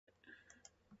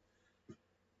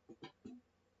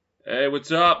Hey,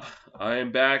 what's up? I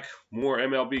am back. More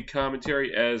MLB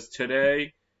commentary as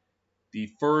today, the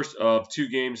first of two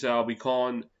games that I'll be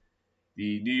calling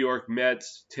the New York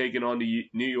Mets taking on the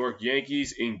New York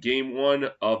Yankees in game one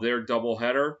of their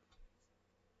doubleheader.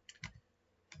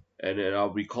 And then I'll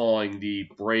be calling the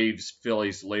Braves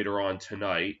Phillies later on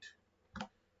tonight.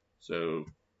 So,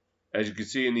 as you can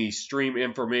see in the stream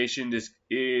information, this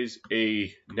is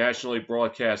a nationally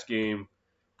broadcast game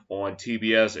on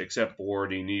TBS, except for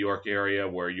the New York area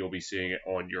where you'll be seeing it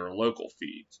on your local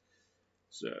feeds.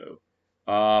 So,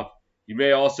 you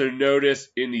may also notice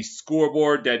in the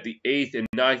scoreboard that the 8th and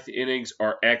ninth innings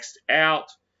are X'd out.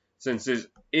 Since this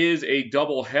is a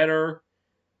doubleheader,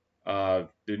 the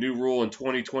new rule in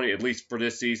 2020, at least for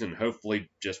this season, hopefully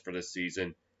just for this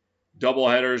season,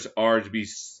 doubleheaders are to be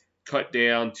cut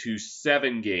down to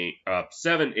 7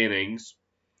 innings,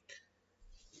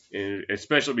 and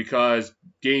especially because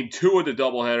game 2 of the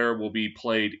doubleheader will be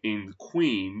played in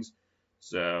Queens.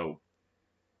 So,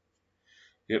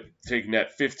 yep, taking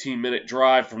that 15-minute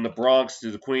drive from the Bronx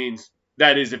to the Queens.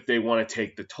 That is if they want to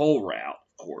take the toll route,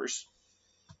 of course.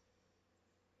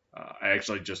 I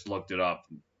actually just looked it up,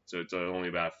 so it's only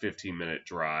about a 15-minute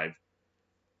drive.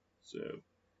 So,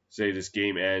 say this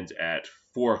game ends at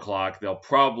 4 o'clock, they'll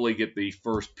probably get the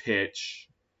first pitch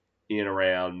in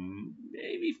around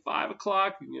maybe 5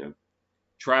 o'clock.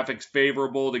 Traffic's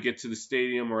favorable to get to the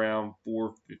stadium around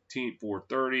 4:15,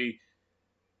 4:30.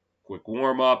 Quick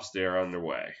warm-ups, they're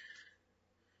underway.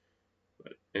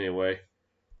 But anyway,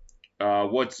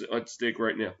 what's at stake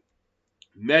right now?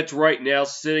 Mets right now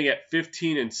sitting at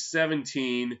 15 and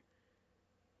 17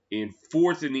 in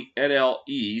fourth in the NL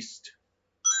East.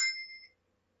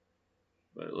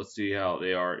 But let's see how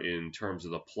they are in terms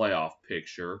of the playoff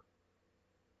picture.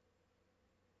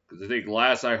 Because I think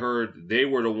last I heard, they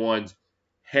were the ones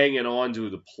hanging on to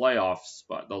the playoff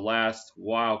spot, the last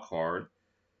wild card.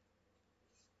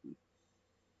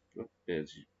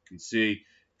 As you can see,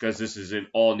 because this is an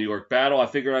all New York battle, I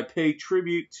figured I'd pay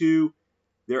tribute to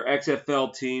their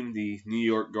XFL team, the New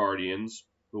York Guardians,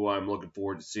 who I'm looking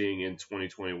forward to seeing in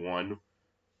 2021.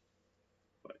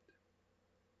 But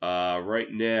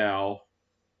right now,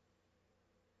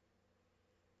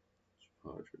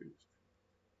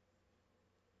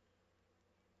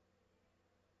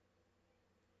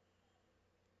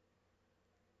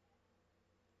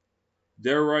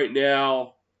 they're right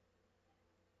now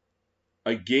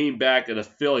a game back of the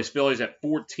Phillies. Phillies at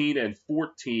 14 and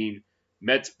 14,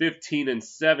 Mets 15 and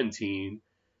 17.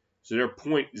 So they're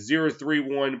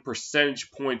 .031 percentage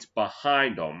points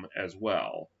behind them as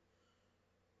well.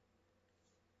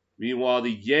 Meanwhile,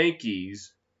 the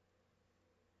Yankees,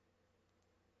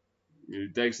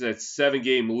 thanks to that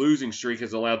 7-game losing streak,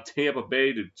 has allowed Tampa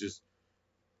Bay to just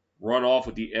run off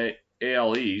with the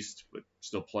AL East, but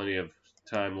still plenty of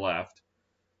time left.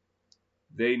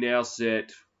 They now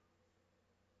sit,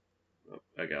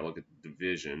 I gotta look at the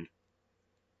division.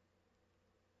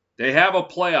 They have a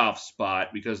playoff spot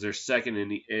because they're second in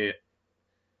the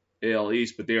AL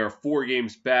East, but they are 4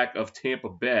 games back of Tampa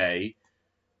Bay.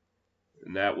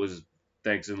 And that was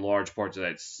thanks in large part to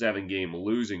that 7-game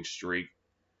losing streak.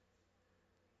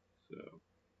 So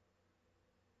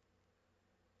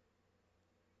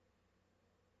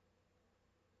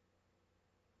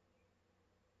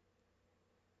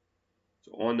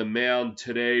on the mound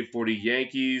today for the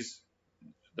Yankees,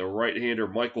 the right-hander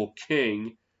Michael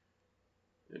King.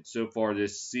 And so far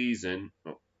this season,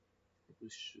 open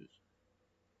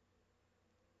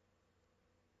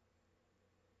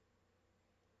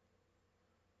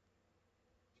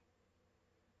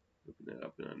that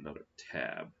up in another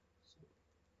tab.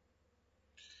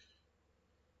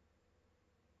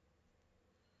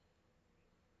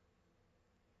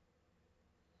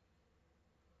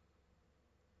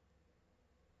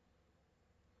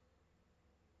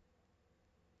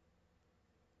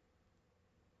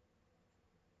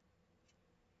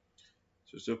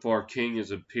 So far King has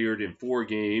appeared in 4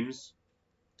 games.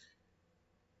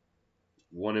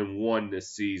 1-1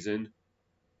 this season.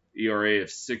 ERA of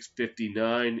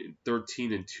 6.59 and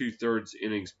 13 2/3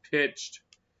 innings pitched.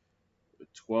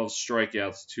 12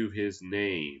 strikeouts to his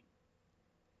name.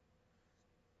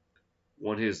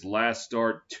 Won his last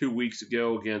start 2 weeks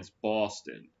ago against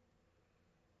Boston.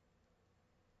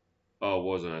 Oh, it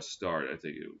wasn't a start. I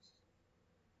think it was.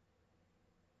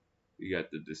 He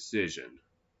got the decision.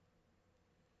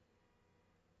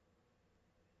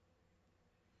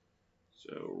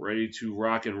 So ready to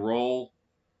rock and roll.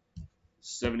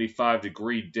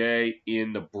 75-degree day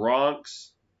in the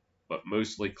Bronx, but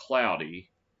mostly cloudy.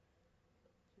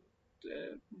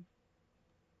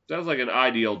 Sounds like an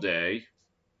ideal day.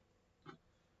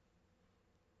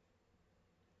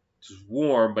 It's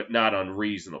warm, but not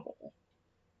unreasonable.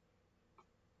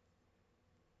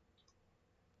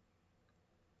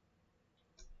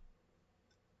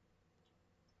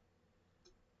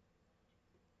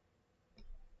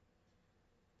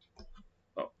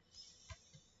 Oh.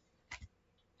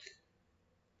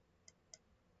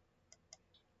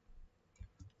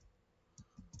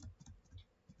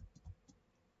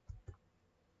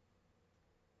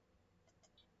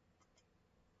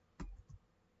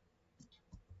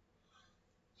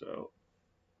 So,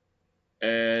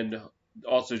 and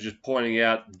also just pointing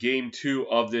out, Game 2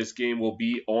 of this game will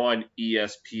be on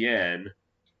ESPN.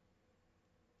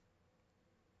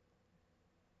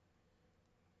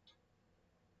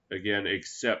 Again,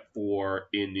 except for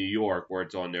in New York, where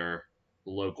it's on their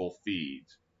local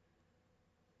feeds.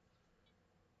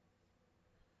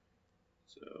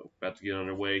 So, about to get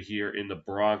underway here in the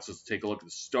Bronx. Let's take a look at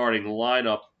the starting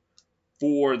lineup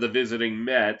for the visiting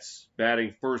Mets.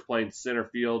 Batting first, playing center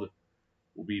field,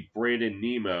 will be Brandon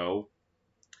Nimmo.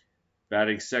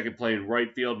 Batting second, playing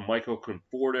right field, Michael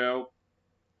Conforto.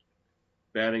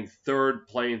 Batting third,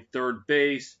 playing third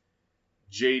base,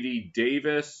 J.D.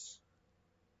 Davis.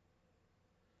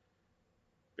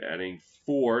 Batting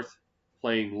fourth,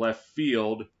 playing left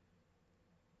field,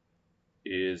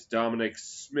 is Dominic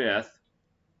Smith.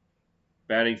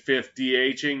 Batting fifth,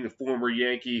 DHing, the former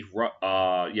Yankee,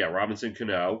 Robinson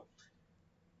Cano.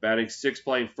 Batting sixth,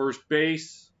 playing first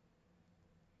base,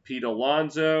 Pete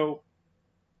Alonso.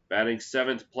 Batting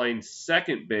seventh, playing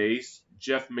second base,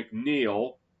 Jeff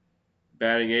McNeil.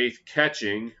 Batting eighth,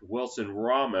 catching, Wilson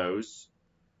Ramos.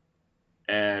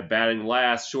 And batting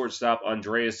last, shortstop,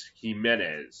 Andres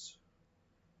Jimenez.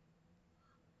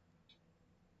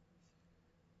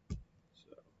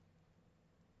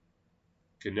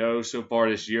 Cano so far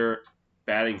this year,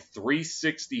 batting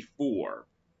 .364.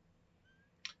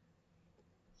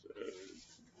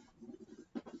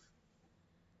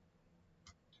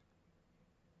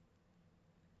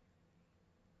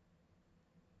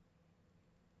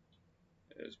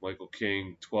 As Michael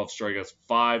King, 12 strikeouts,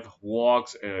 5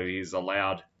 walks, and he's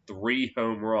allowed 3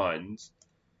 home runs.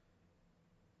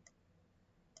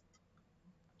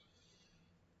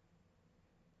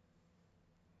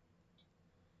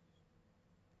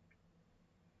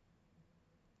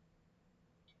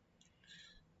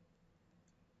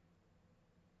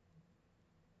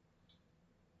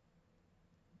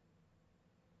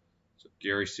 So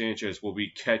Gary Sanchez will be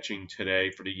catching today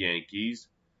for the Yankees.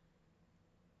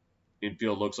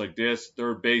 Infield looks like this.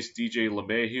 Third base, DJ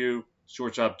LeMahieu.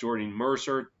 Shortstop, Jordan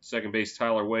Mercer. Second base,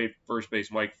 Tyler Wade. First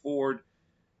base, Mike Ford.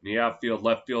 In the outfield,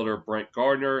 left fielder, Brent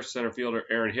Gardner. Center fielder,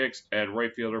 Aaron Hicks. And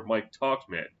right fielder, Mike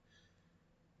Tauchman.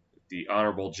 The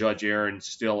Honorable Judge Aaron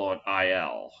still on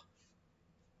IL.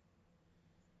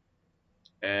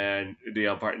 And the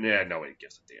umpire, nobody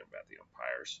gives a damn about the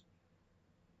umpires.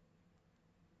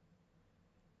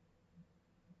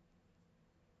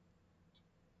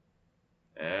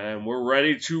 And we're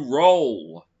ready to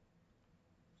roll.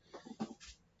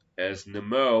 As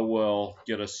Nimmo will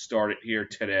get us started here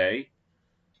today.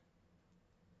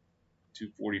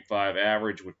 245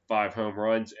 average with 5 home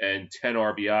runs and 10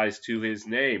 RBIs to his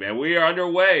name. And we are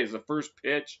underway as the first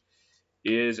pitch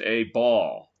is a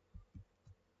ball.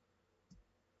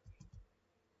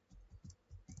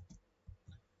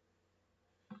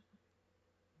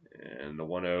 And the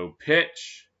 1-0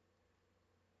 pitch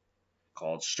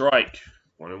called strike.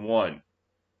 1-1.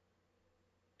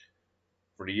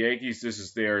 For the Yankees, this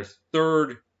is their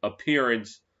third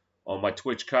appearance on my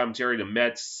Twitch commentary. The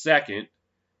Mets second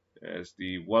as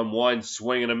the 1-1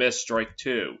 swing and a miss, strike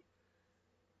 2.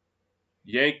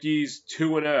 Yankees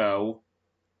 2-0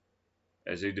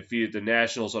 as they defeated the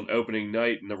Nationals on opening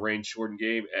night in the rain-shortened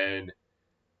game, and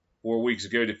 4 weeks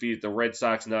ago defeated the Red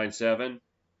Sox 9-7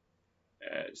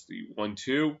 as the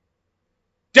 1-2.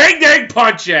 Ding ding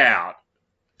punch out!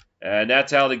 And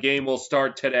that's how the game will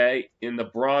start today in the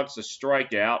Bronx, a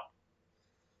strikeout.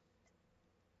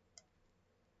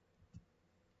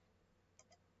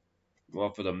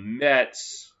 Well, for the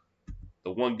Mets,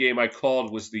 the one game I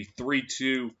called was the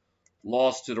 3-2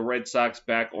 loss to the Red Sox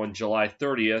back on July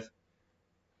 30th.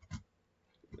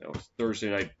 That was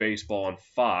Thursday Night Baseball on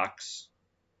Fox.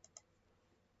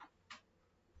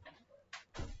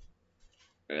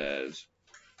 As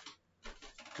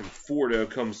Conforto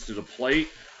comes to the plate.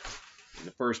 And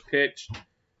the first pitch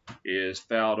is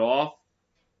fouled off.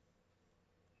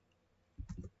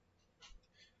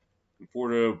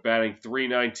 Conforto batting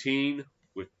 .319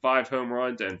 with 5 home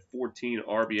runs and 14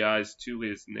 RBIs to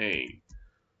his name.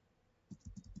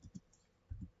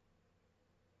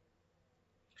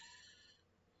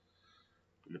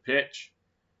 And the pitch,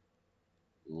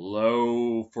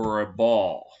 Low for a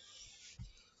ball.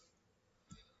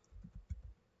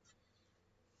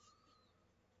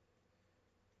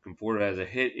 Conforted has a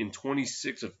hit in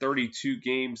 26 of 32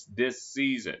 games this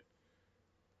season.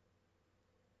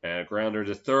 And a grounder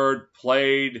to third,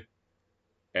 played,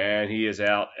 and he is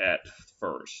out at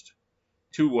first.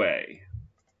 Two-way.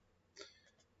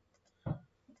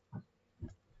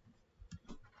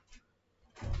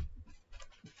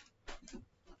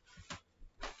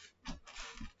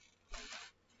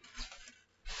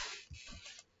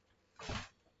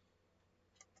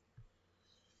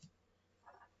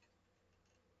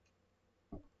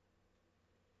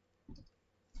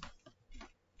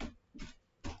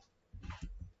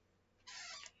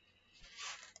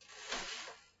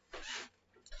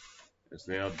 As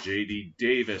now J.D.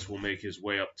 Davis will make his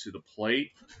way up to the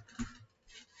plate.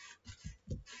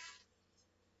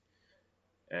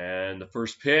 And the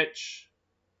first pitch,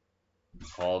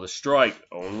 called a strike,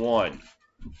 0-1.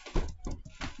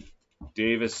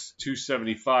 Davis,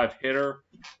 275 hitter,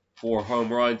 4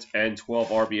 home runs, and 12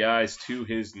 RBIs to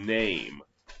his name.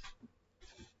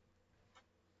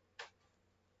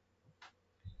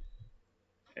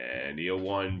 And the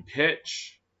 0-1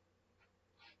 pitch.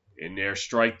 In there,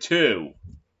 strike 2.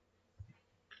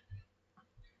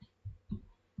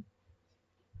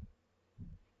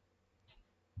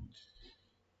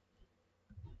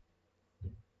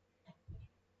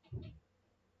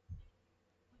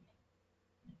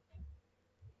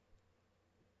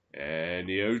 And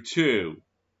the 0-2.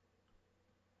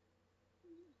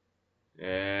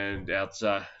 And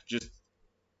outside, just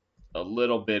a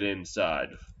little bit inside,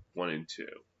 1-2.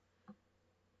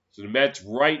 So the Mets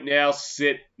right now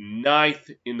sit 9th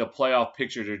in the playoff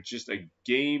picture. They're just a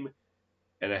game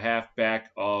and a half back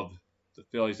of the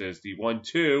Phillies as the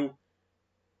 1-2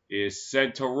 is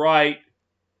sent to right.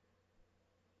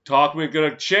 Talkman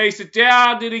going to chase it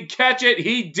down. Did he catch it?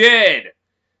 He did.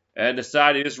 And the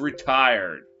side is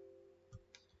retired.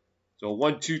 So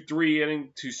 1-2-3 inning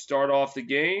to start off the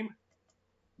game.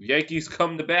 Yankees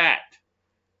come to bat.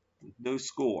 No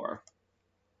score.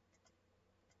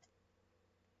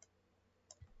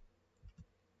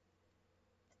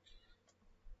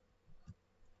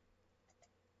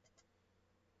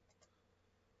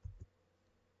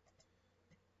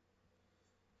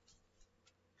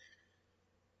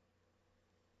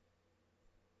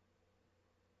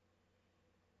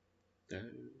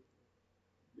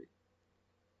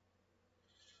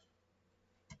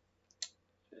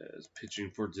 As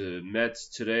pitching for the Mets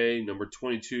today, number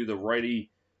 22, the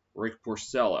righty Rick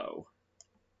Porcello.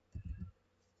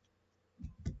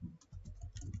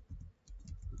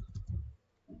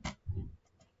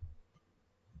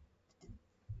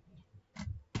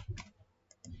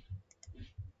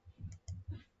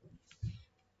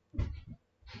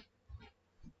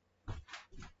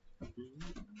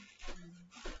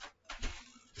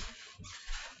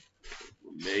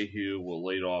 Mayhew will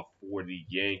lead off for the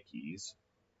Yankees.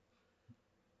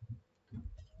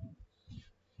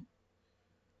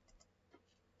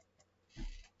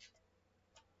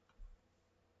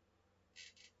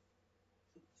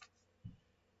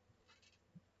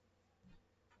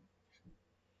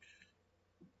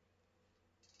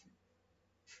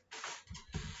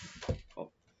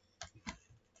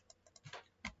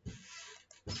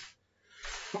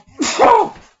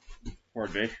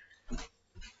 Pardon me.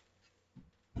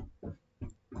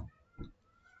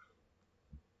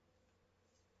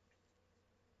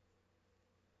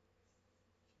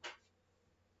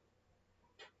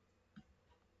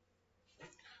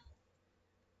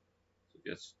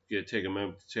 Let's take a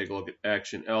moment to take a look at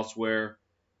action elsewhere.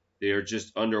 They are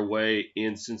just underway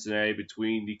in Cincinnati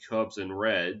between the Cubs and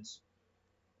Reds,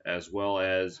 as well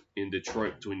as in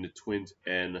Detroit between the Twins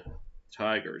and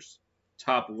Tigers.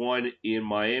 Top one in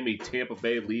Miami, Tampa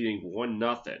Bay leading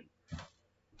 1-0.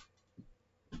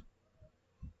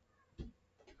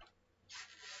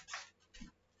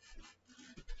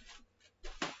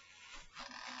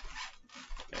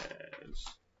 As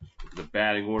the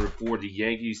batting order for the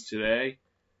Yankees today,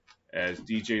 as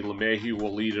DJ LeMahieu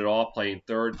will lead it off, playing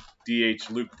third.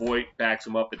 DH Luke Voigt backs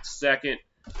him up at second.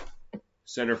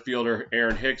 Center fielder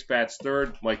Aaron Hicks bats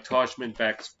third. Mike Tauchman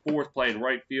bats fourth, playing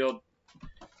right field.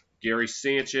 Gary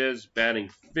Sanchez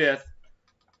batting fifth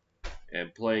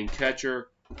and playing catcher.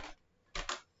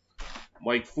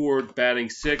 Mike Ford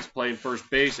batting sixth, playing first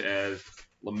base, as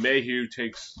LeMahieu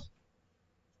takes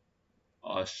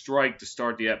a strike to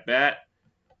start the at-bat.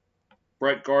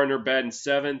 Brett Gardner batting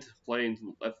seventh, playing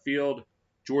left field.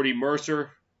 Jordy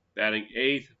Mercer batting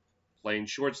eighth, playing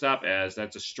shortstop, as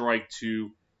that's a strike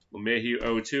to LeMahieu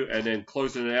 0-2. And then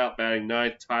closing it out, batting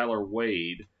ninth, Tyler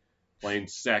Wade, playing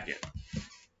second.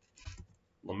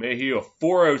 LeMahieu, a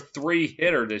 .403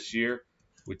 hitter this year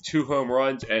with 2 home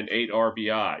runs and 8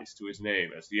 RBIs to his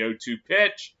name. As the 0-2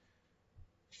 pitch,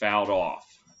 fouled off.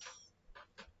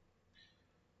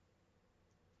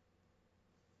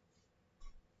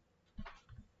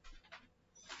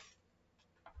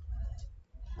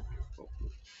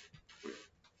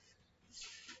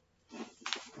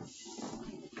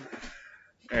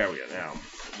 There we go, now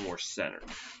more centered.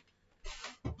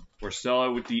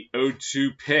 Porcello with the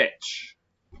 0-2 pitch.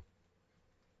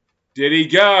 Did he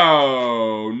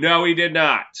go? No, he did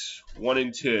not.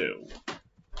 1-2.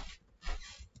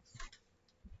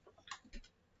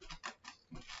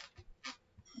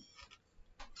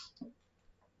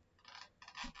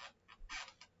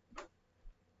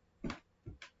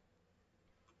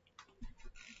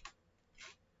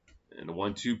 And the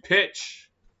 1-2 pitch.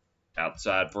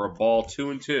 Outside for a ball,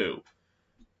 2-2.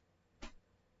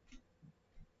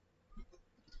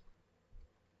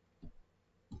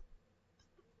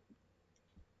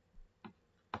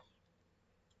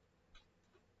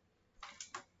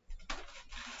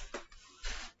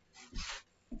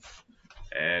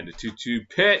 And the 2-2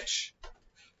 pitch.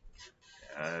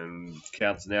 And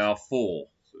counts now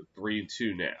full. So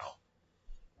 3-2 now.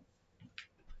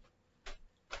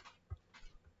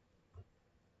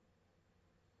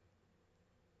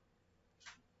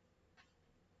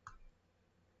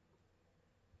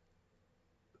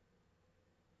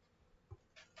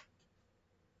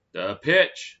 The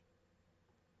pitch.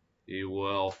 He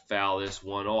will foul this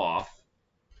one off.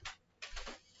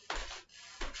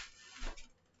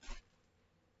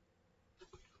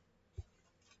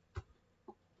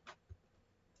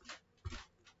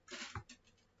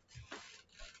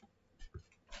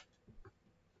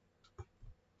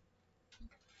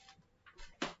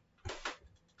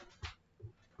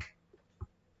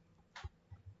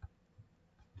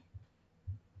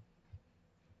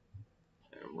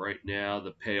 And right now,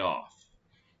 the payoff.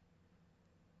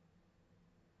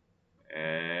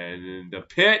 And the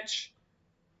pitch.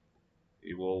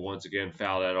 He will once again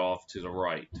foul that off to the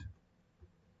right.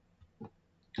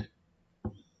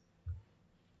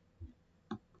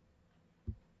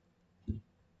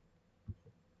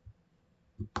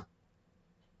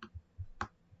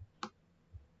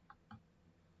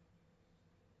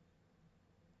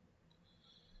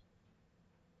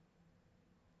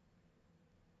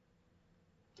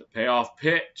 The payoff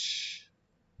pitch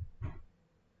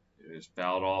is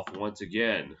fouled off once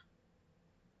again.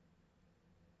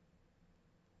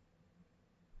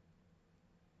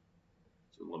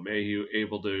 So LeMahieu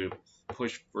able to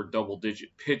push for double-digit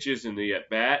pitches in the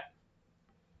at-bat,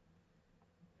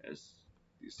 as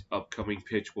this upcoming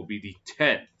pitch will be the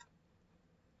 10th.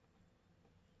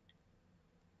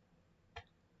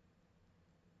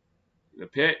 The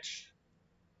pitch,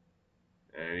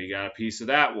 and he got a piece of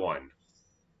that one.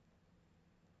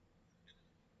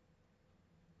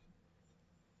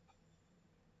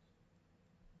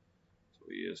 So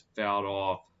he has fouled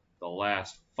off the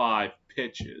last 5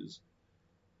 pitches.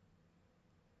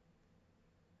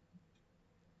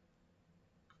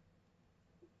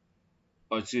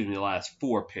 Oh, excuse me, the last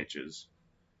 4 pitches.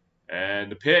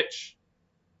 And the pitch,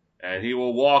 and he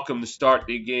will walk him to start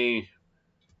the game.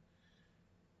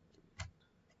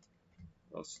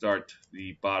 I'll start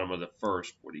the bottom of the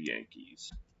first for the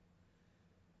Yankees.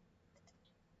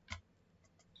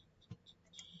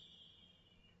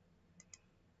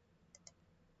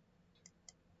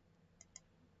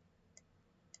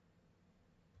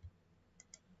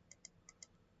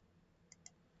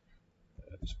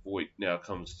 As Voigt now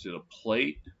comes to the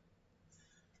plate.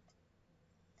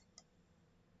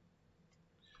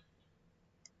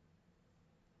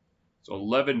 So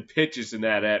 11 pitches in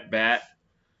that at-bat.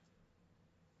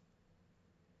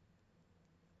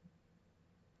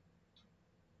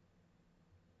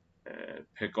 And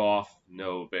pick off,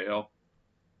 no avail.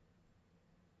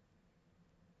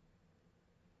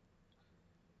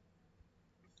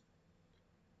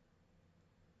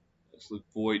 That's Luke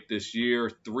Voigt this year,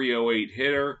 .308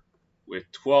 hitter with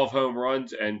 12 home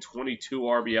runs and 22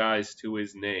 RBIs to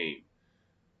his name.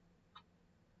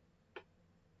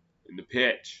 In the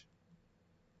pitch.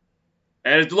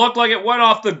 And it looked like it went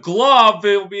off the glove.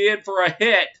 It'll be in for a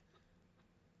hit.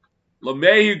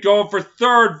 LeMahieu going for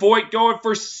third. Voigt going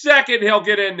for second. He'll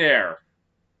get in there.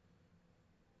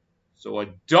 So a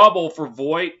double for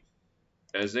Voigt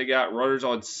as they got runners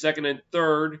on second and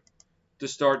third to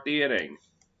start the inning.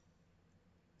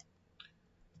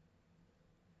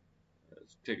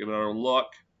 Let's take another look.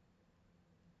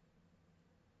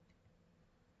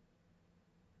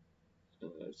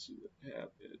 Let's see what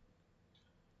happened.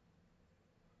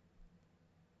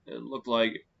 It looked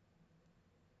like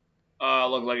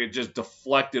Looked like it just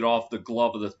deflected off the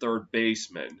glove of the third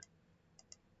baseman.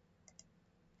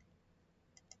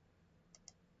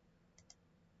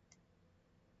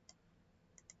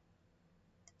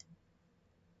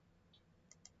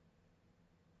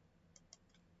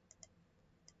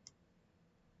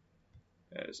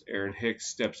 As Aaron Hicks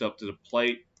steps up to the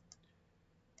plate.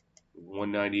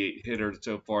 198 hitter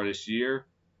so far this year.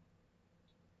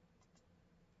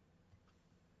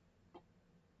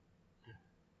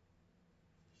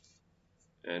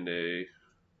 And they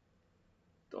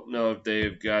don't know if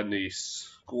they've gotten a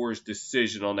scores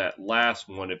decision on that last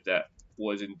one, if that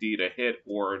was indeed a hit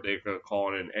or they're going to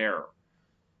call it an error.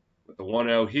 With the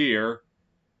 1-0 here,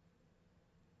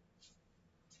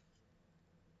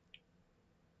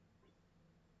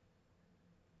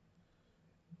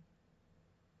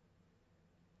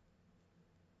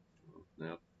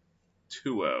 now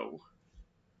 2-0.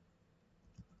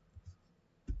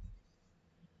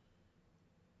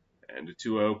 And the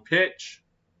 2-0 pitch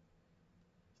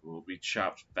will be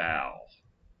chopped foul.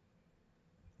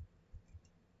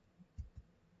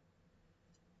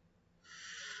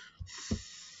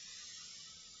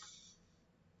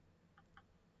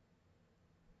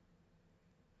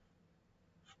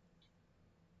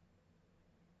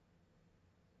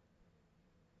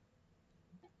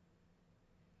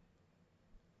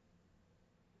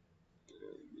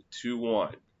 And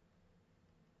 2-1.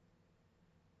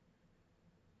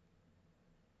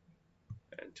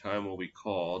 And time will be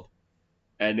called.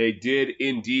 And they did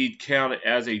indeed count it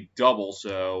as a double,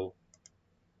 so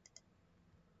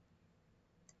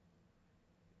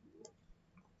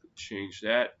change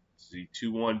that. It's the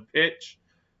 2-1 pitch.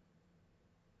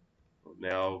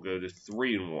 Now we'll go to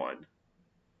 3-1.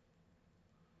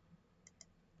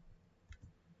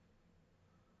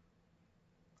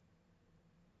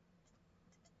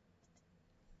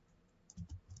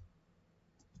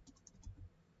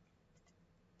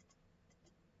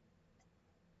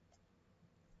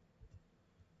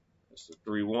 That's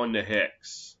the 3-1 to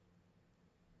Hicks.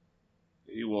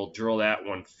 He will drill that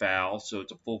one foul, so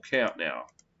it's a full count now.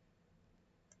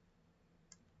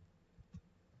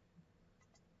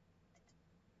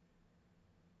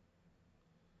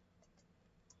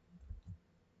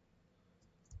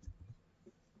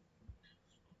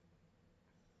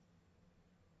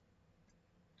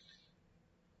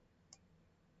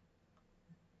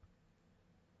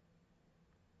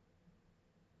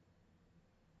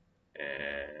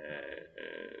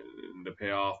 And the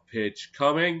payoff pitch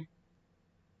coming.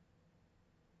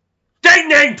 Ding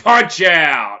ding punch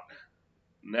out!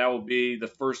 And that will be the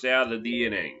first out of the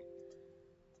inning.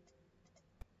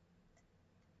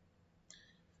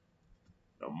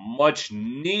 A much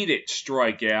needed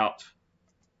strikeout.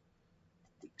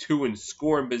 2 in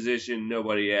scoring position,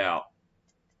 nobody out.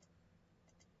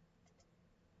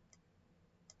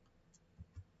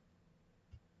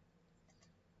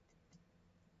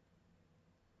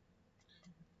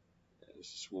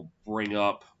 This will bring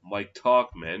up Mike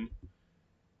Tauchman.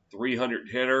 300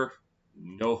 hitter,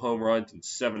 no home runs and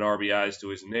 7 RBIs to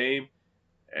his name.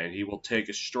 And he will take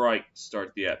a strike to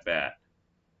start the at-bat.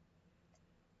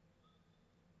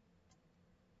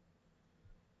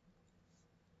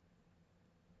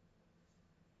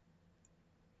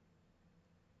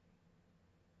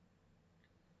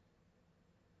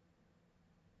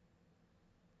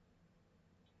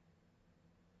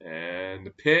 And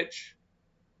the pitch,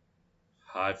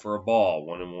 high for a ball,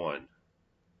 1-1.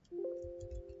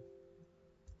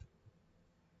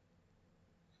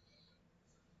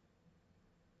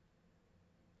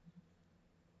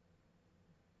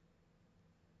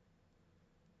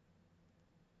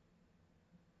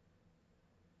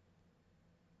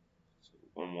 So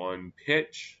 1-1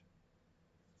 pitch,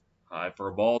 high for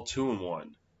a ball, 2-1.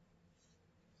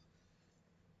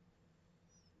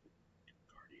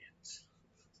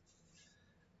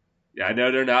 Yeah, I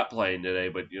know they're not playing today,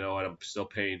 but you know what? I'm still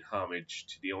paying homage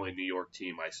to the only New York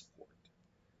team I support.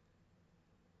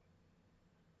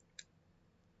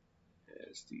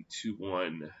 As the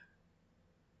 2-1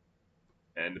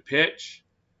 and the pitch.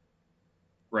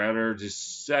 Grounder to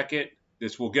second.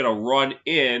 This will get a run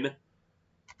in,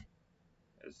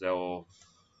 as they'll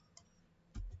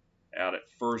out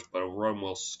at first, but a run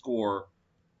will score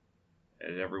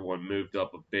as everyone moved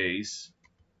up a base.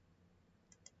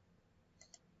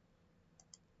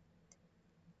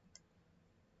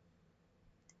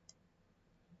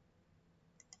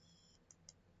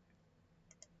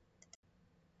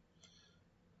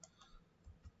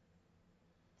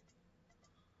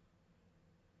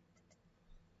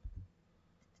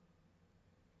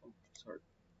 Sorry.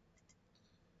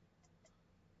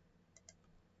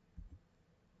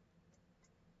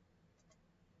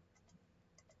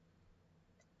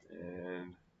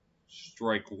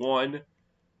 strike one.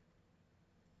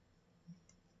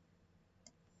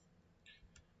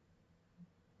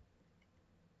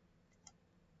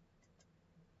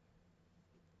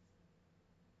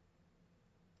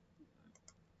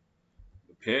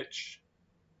 The pitch.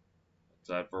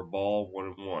 Outside for a ball,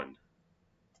 1-1.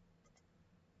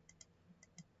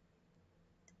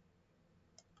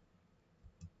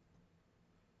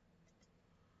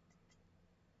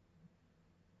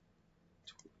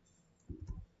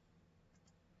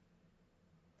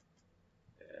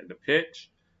 And the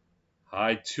pitch.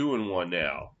 High 2-1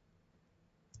 now.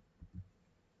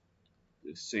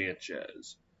 To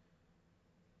Sanchez.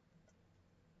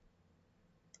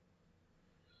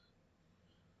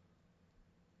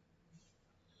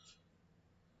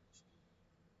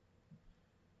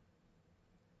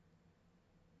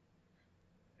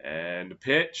 And the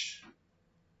pitch.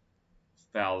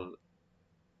 Fouled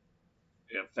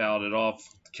it off.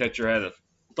 The catcher had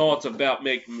thoughts about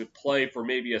making the play for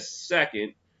maybe a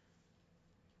second.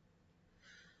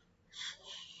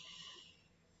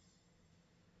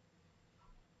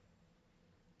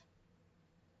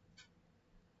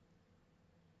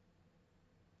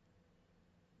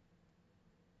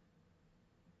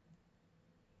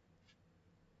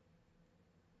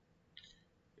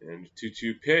 And the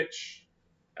 2-2 pitch.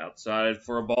 Outside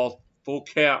for a ball. Full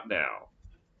count now.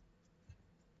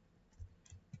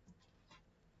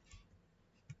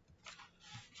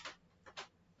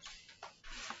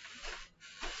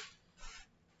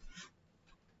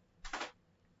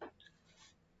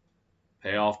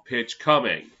 Payoff pitch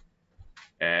coming.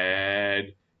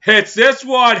 And hits this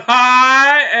one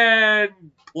high and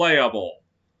playable.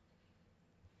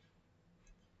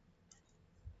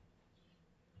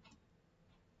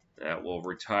 That will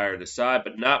retire the side,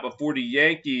 but not before the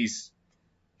Yankees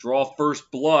draw first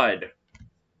blood.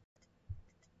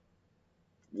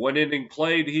 One inning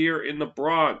played here in the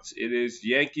Bronx. It is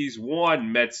Yankees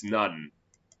 1, Mets none.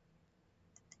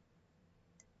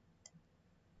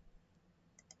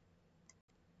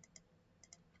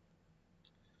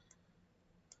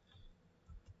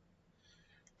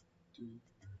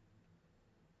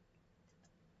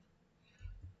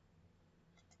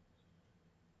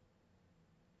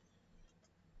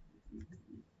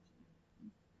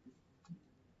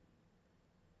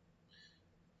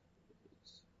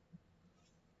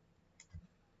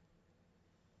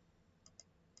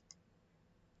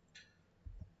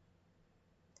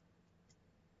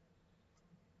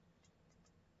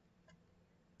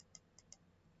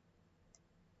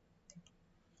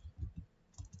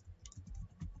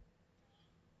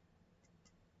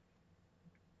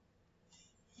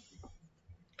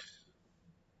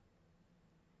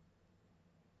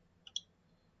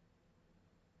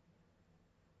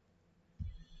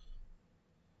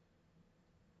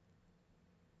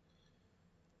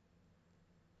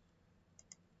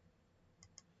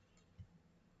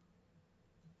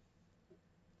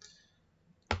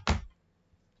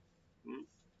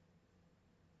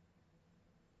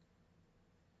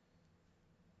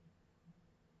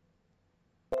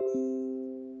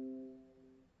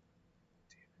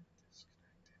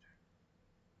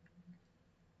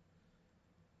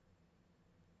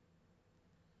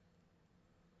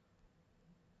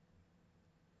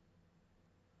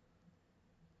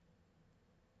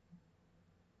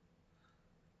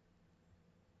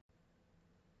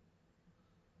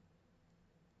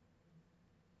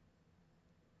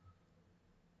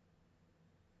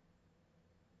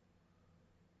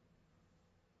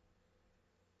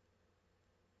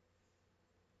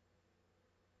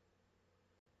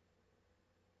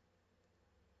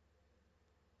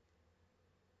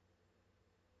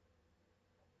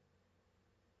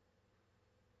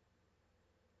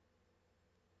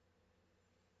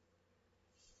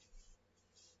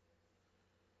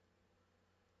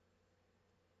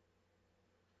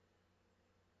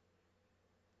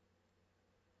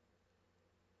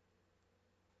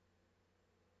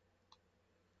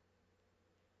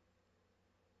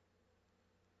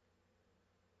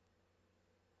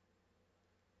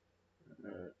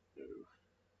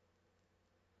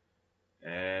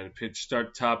 And pitch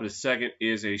start top of the second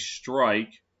is a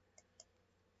strike.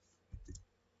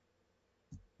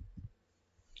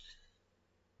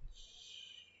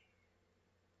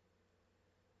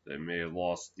 They may have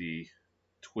lost the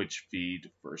Twitch feed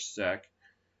for a sec.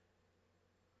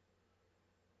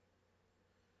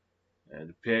 And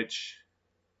the pitch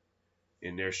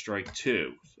in there, strike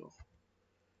two. So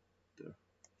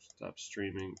stop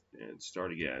streaming and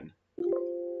start again.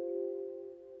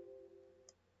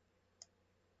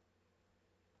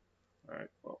 All right,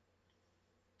 well.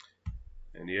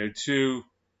 And the 0-2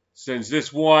 Sends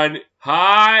this one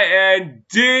high and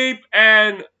deep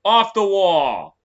and off the wall.